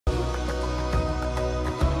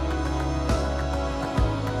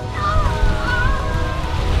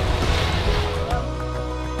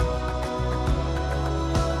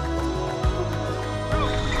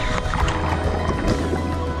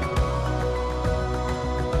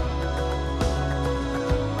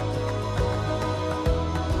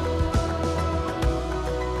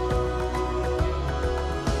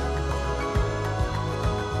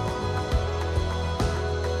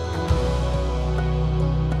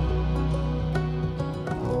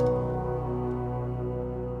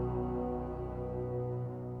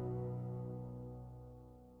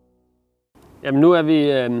Jamen nu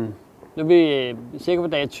er vi cirka på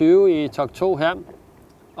dag 20 i TOC 2 her,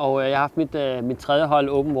 og jeg har haft mit tredje hold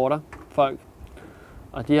Open Water folk,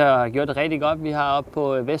 og de har gjort det rigtig godt. Vi har oppe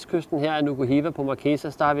på vestkysten her i Nuku-Hiva på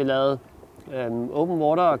Marquesas, der har vi lavet Open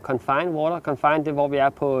Water og Confined Water. Confined det er, hvor vi er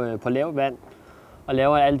på lavt vand og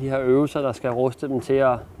laver alle de her øvelser, der skal ruste dem til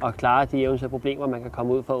at klare de eventuelle problemer, man kan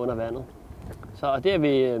komme ud for under vandet. Og det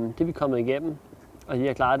er vi kommet igennem, og de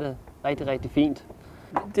har klaret det rigtig, rigtig fint.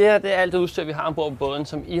 Det her det er alt det udstyr, vi har ombord på båden,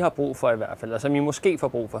 som I har brug for i hvert fald, eller som I måske får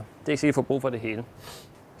brug for. Det er ikke sikkert, I får brug for det hele.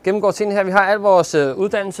 Gennemgår tingene her. Vi har alt vores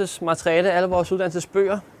uddannelsesmateriale, alle vores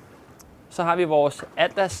uddannelsesbøger. Så har vi vores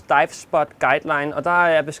Atlas Dive Spot Guideline, og der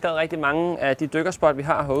er beskrevet rigtig mange af de dykkerspot, vi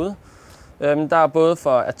har herude. Der er både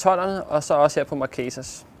for atollerne og så også her på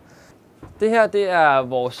Marquesas. Det her det er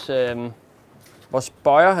vores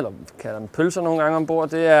bøjer, eller vi kalder dem pølser nogle gange ombord.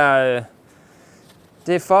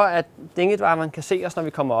 Det er for, at dingedvarmeren kan se os, når vi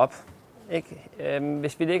kommer op. Ikke?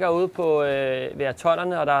 Hvis vi ligger ude ved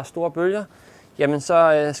atollerne, og der er store bølger, jamen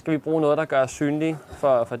så skal vi bruge noget, der gør os synlige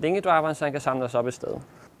for dingedvarmeren, så han kan samle os op et sted.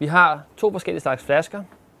 Vi har 2 forskellige slags flasker,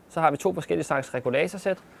 så har vi 2 forskellige slags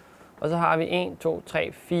regulatorsæt, og så har vi 1, 2,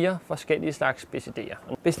 3, 4 forskellige slags BCD'er.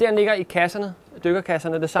 BCD'erne ligger i kasserne,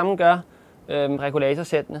 dykkerkasserne. Det samme gør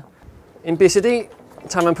regulatorsættene. En BCD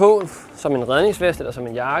tager man på som en redningsvest eller som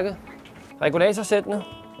en jakke. Regulatorsættene,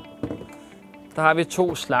 der har vi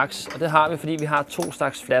 2 slags, og det har vi, fordi vi har 2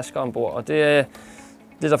 slags flasker ombord. Og det er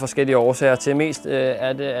der forskellige årsager til. Mest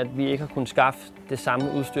er det, at vi ikke har kunnet skaffe det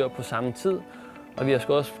samme udstyr på samme tid, og vi har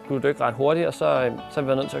skulle dykke ret hurtigt, og så har vi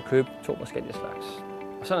været nødt til at købe 2 forskellige slags.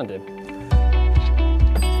 Og sådan er det.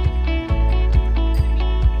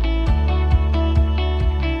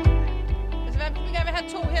 Altså, hvad vi gerne vil have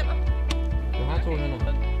 2 hænder? Du har 2 hænder.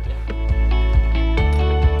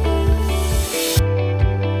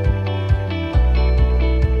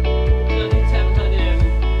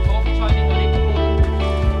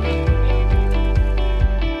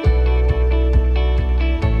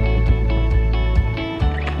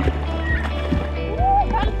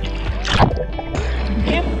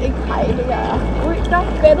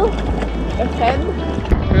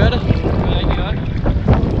 Kører det? Det er rigtig godt.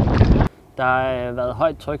 Der har været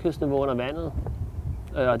højt tryghedsniveau under vandet,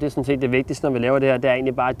 og det er sådan set det vigtigste, når vi laver det her. Det er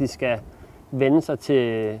egentlig bare, at de skal vende sig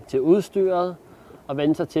til udstyret og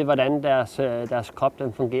vende sig til, hvordan deres krop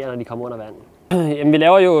den fungerer, når de kommer under vandet. Jamen, vi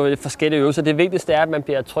laver jo forskellige øvelser. Det vigtigste er, at man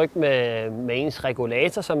bliver tryg med ens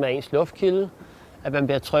regulator, som er ens luftkilde. At man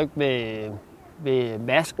bliver tryg ved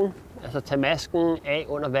masken. Altså tage masken af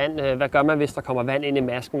under vand. Hvad gør man, hvis der kommer vand ind i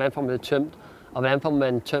masken? Hvordan får man det tømt? Og hvordan får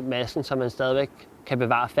man tømt masken, så man stadigvæk kan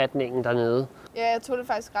bevare fatningen dernede? Ja, jeg tog det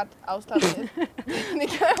faktisk ret afslappet.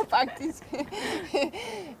 Det gør jeg faktisk.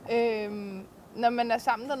 Når man er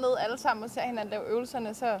sammen dernede alle sammen og ser hinanden lave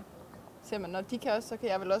øvelserne, så ser man, når de kan også, så kan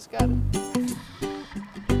jeg vel også gøre det.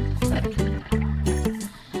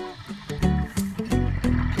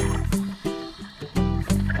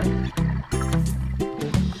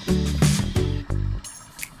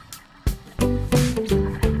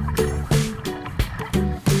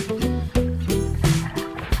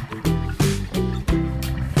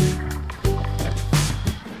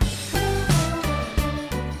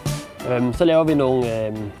 Så laver vi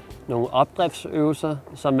nogle opdriftsøvelser,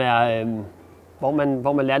 som er,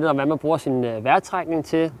 hvor man lærer lidt om, hvad man bruger sin vejrtrækning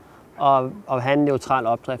til at have en neutral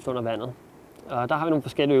opdrift under vandet. Og der har vi nogle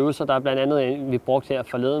forskellige øvelser. Der er blandt andet en, vi brugte her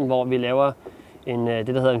forleden, hvor vi laver det,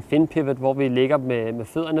 der hedder en fin pivot, hvor vi ligger med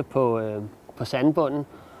fødderne på sandbunden.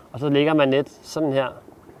 Og så ligger man lidt sådan her,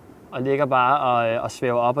 og ligger bare og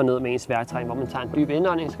svæver op og ned med ens vejrtrækning, hvor man tager en dyb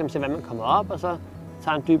indånding, så kan man se, hvordan man kommer op, og så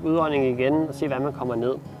tager en dyb udånding igen og se, hvordan man kommer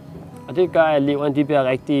ned. Og det gør, at eleverne bliver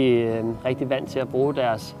rigtig vant til at bruge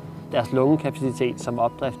deres lungekapacitet som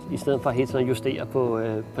opdrift, i stedet for hele tiden at justere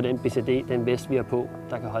på den BCD, den vest, vi har på,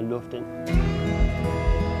 der kan holde luft ind.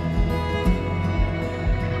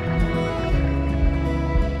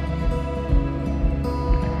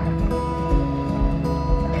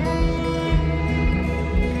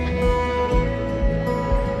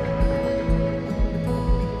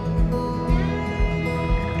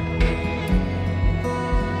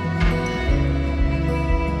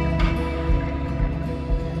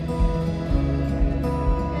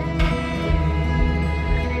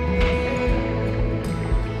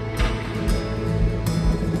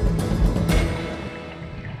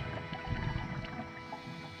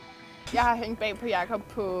 Jeg har hængt bag på Jakob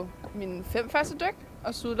på mine 5 første dyk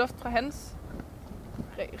og suget luft fra hans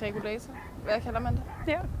regulator. Hvad kalder man det?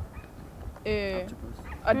 Ja.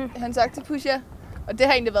 Og hans octopus, ja. Og det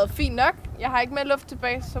har egentlig været fint nok. Jeg har ikke mere luft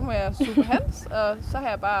tilbage, så må jeg suge på hans. Og så har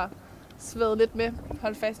jeg bare svedet lidt med,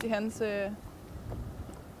 holdt fast i hans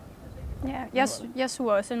Ja, jeg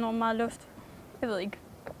suger også enormt meget luft. Jeg ved ikke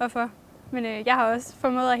hvorfor, men jeg har også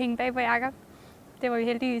formået at hænge bag på Jakob. Det var vi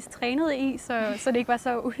heldigvis trænet i, så det ikke var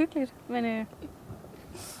så uhyggeligt. Men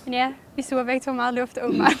ja, vi suger begge to meget luft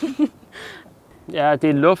åbenbart. Ja, det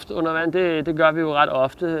er luft under vand, det gør vi jo ret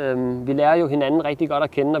ofte. Vi lærer jo hinanden rigtig godt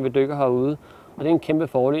at kende, når vi dykker herude. Og det er en kæmpe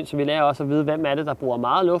fordel, så vi lærer også at vide, hvem er det, der bruger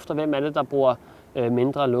meget luft, og hvem er det, der bruger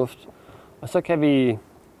mindre luft. Og så kan vi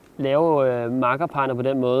lave makkerpartner på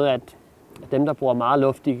den måde, at dem, der bruger meget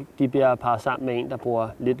luft, de bliver parret sammen med en, der bruger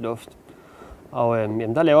lidt luft. Og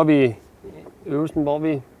der laver vi øvelsen, hvor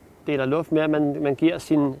vi deler luft med, at man giver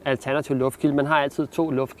sin alternative luftkilde. Man har altid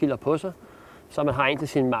 2 luftkilder på sig, så man har en til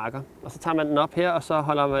sin marker. Og så tager man den op her, og så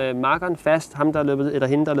holder markeren fast. Ham, der er løbet, eller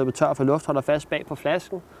hende, der er løbet tør for luft, holder fast bag på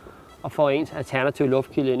flasken og får ens alternative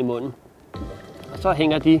luftkilde ind i munden. Og så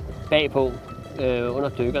hænger de bagpå under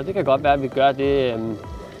dykker. Det kan godt være, at vi gør det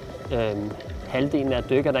halvdelen af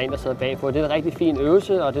dykker, der er en, der sidder bagpå. Det er en rigtig fin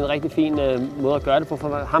øvelse, og det er en rigtig fin måde at gøre det på. For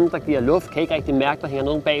ham, der giver luft, kan ikke rigtig mærke, der hænger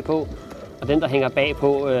nogen bagpå. Og den, der hænger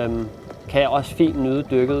bagpå, kan også fint nyde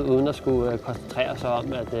dykket, uden at skulle koncentrere sig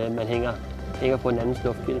om, at man hænger på en andens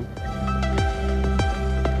luftkilde.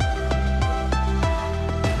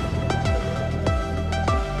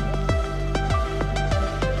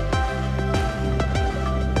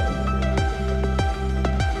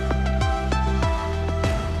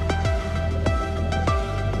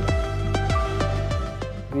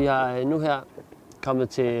 Vi har nu her kommet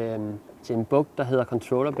til en bugt, der hedder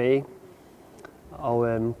Controller Bay, og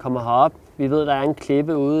kommer herop. Vi ved, der er en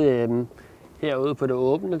klippe ude herude på det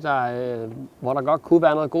åbne, hvor der godt kunne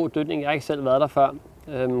være noget god dykning. Jeg har ikke selv været der før.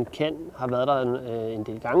 Ken har været der en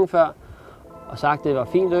del gange før og sagt, at det var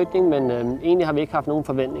fin dykning, men egentlig har vi ikke haft nogen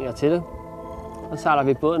forventninger til det. Så sejler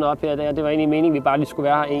vi båden op her, og det var egentlig meningen, at vi bare lige skulle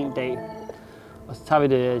være her en dag. Og så tager vi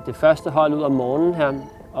det første hold ud om morgenen her,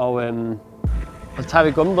 og så tager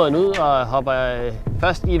vi gummibåden ud og hopper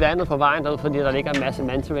først i vandet på vejen derud, fordi der ligger en masse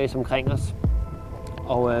manta rays omkring os.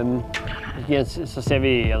 Og så ser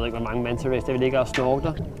vi, jeg ved ikke hvor mange manta rays, der vi ligger og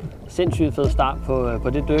snorkler. Sindssygt fed start på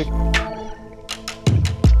det dyk.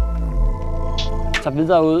 Tager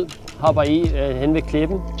videre ud, hopper i hen ved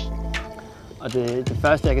klippen. Og det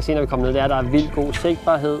første jeg kan se, når vi kommer ned, det er, at der er vildt god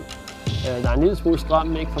sigtbarhed. Der er en lille smule strøm,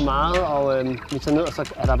 men ikke for meget, og vi tager ned, og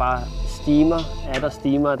så er der bare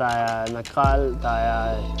stimer, der er makrel, der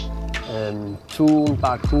er tun,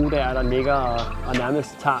 barracuda, der ligger og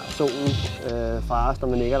nærmest tager solen fra os, når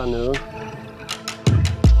man ligger dernede.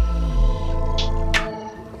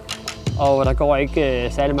 Og der går ikke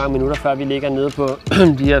særlig mange minutter, før vi ligger nede på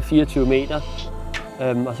de her 24 meter.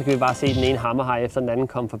 Og så kan vi bare se den ene hammerhaj efter den anden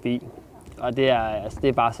komme forbi. Og det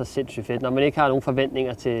er bare så sindssygt fedt. Når man ikke har nogen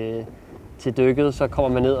forventninger til dykket, så kommer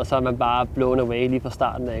man ned, og så er man bare blown away lige fra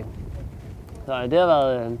starten af. Så det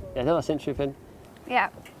har været sindssygt fedt. Ja,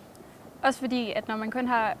 også fordi, at når man kun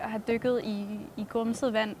har dykket i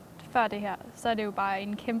grumset vand før det her, så er det jo bare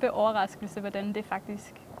en kæmpe overraskelse, hvordan det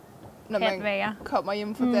faktisk når kan man være. Kommer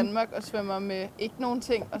hjem fra Danmark og svømmer med ikke nogen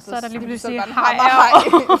ting, og så er der lige pludselig bare en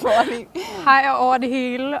hajer foran. Hajer over det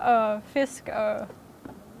hele, og fisk og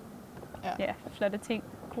ja, flotte ting.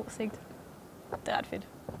 God sigt. Det er ret fedt.